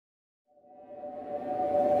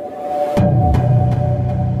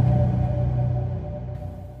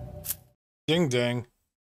Ding ding.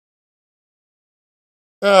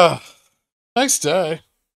 Uh, nice day.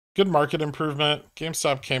 Good market improvement.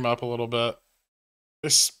 GameStop came up a little bit. They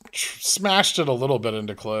smashed it a little bit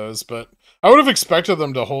into close, but I would have expected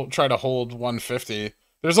them to try to hold 150.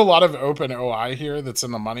 There's a lot of open OI here that's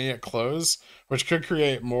in the money at close, which could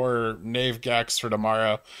create more Knave Gex for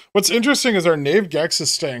tomorrow. What's interesting is our Knave Gex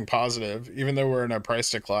is staying positive, even though we're in a price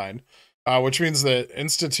decline, which means that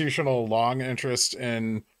institutional long interest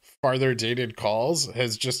in farther dated calls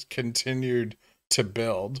has just continued to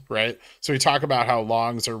build, right? So we talk about how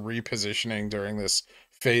longs are repositioning during this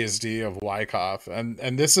phase D of Wyckoff, and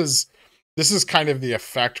this is kind of the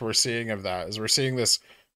effect we're seeing of that. Is we're seeing this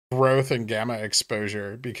growth in gamma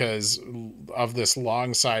exposure because of this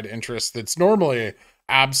long side interest that's normally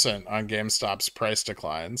absent on GameStop's price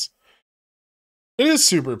declines. It is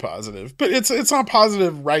super positive, but it's not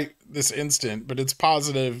positive right this instant, but it's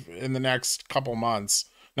positive in the next couple months,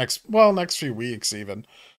 next few weeks even.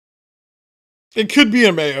 It could be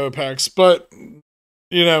a May OPEX, but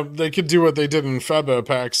they could do what they did in Feb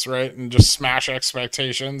OPEX, right? And just smash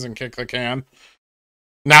expectations and kick the can.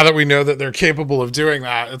 Now that we know that they're capable of doing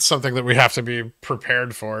that, it's something that we have to be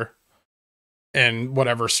prepared for in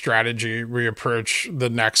whatever strategy we approach the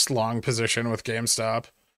next long position with GameStop.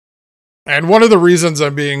 And one of the reasons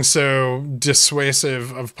I'm being so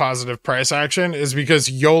dissuasive of positive price action is because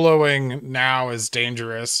YOLOing now is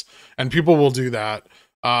dangerous, and people will do that.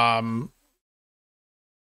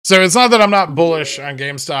 So it's not that I'm not bullish on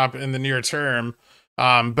GameStop in the near term,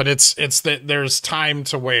 but it's that there's time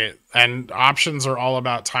to wait, and options are all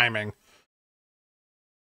about timing.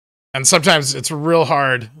 And sometimes it's real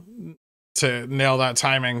hard to nail that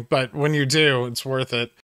timing, but when you do, it's worth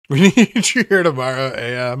it. We need you here tomorrow,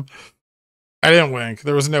 AM. I didn't wink.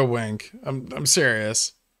 There was no wink. I'm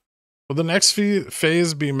serious. Will the next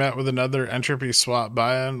phase be met with another entropy swap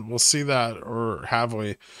buy-in? We'll see that, or have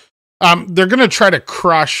we? They're going to try to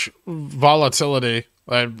crush volatility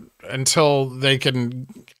until they can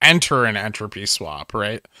enter an entropy swap,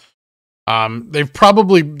 right? They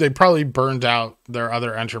probably burned out their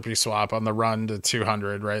other entropy swap on the run to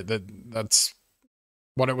 200, right? That's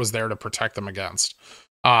what it was there to protect them against.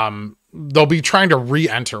 They'll be trying to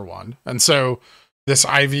re-enter one, and so this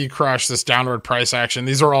IV crush, this downward price action,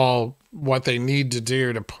 these are all what they need to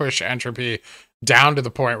do to push entropy down to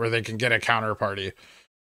the point where they can get a counterparty.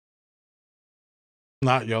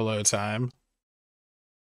 Not YOLO time.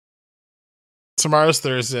 Tomorrow's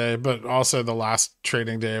Thursday, but also the last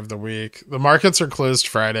trading day of the week. The markets are closed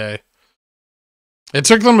Friday. It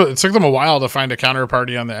took them a while to find a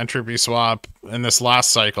counterparty on the entropy swap in this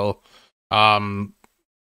last cycle.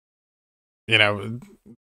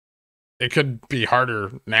 It could be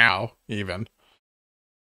harder now even.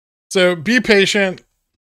 So be patient.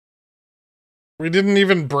 We didn't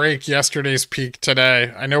even break yesterday's peak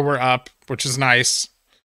today. I know we're up, which is nice.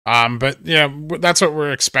 But that's what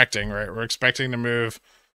we're expecting, right? We're expecting to move,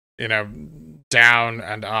 down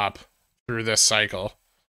and up through this cycle.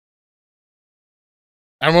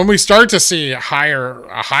 And when we start to see a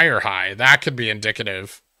higher high, that could be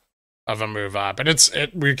indicative of a move up. And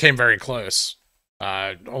we came very close.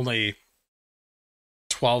 Only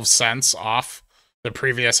 12 cents off the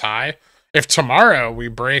previous high. If tomorrow we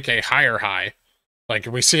break a higher high, like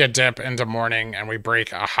we see a dip into morning and we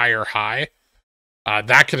break a higher high,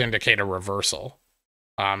 that could indicate a reversal.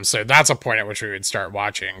 So that's a point at which we would start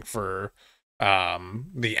watching for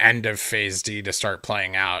the end of phase D to start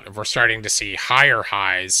playing out. If we're starting to see higher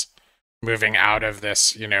highs moving out of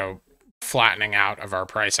this, flattening out of our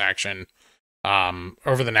price action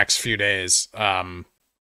over the next few days,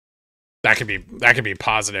 that could be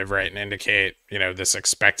positive, right? And indicate, this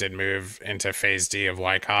expected move into phase D of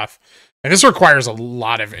Wyckoff. And this requires a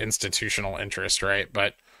lot of institutional interest, right?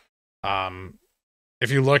 But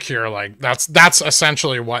if you look here, like that's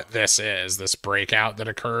essentially what this is, this breakout that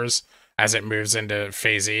occurs as it moves into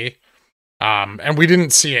phase E. And we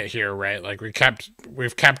didn't see it here, right? Like we've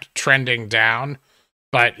kept trending down,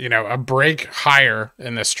 but a break higher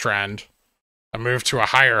in this trend, a move to a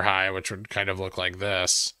higher high, which would kind of look like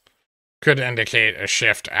this, could indicate a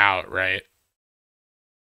shift out, right?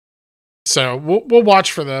 So we'll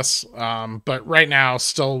watch for this, but right now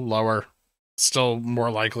still lower, still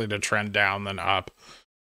more likely to trend down than up.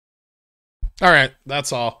 All right,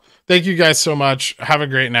 that's all. Thank you guys so much. Have a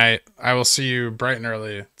great night. I will see you bright and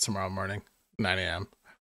early tomorrow morning, 9 a.m.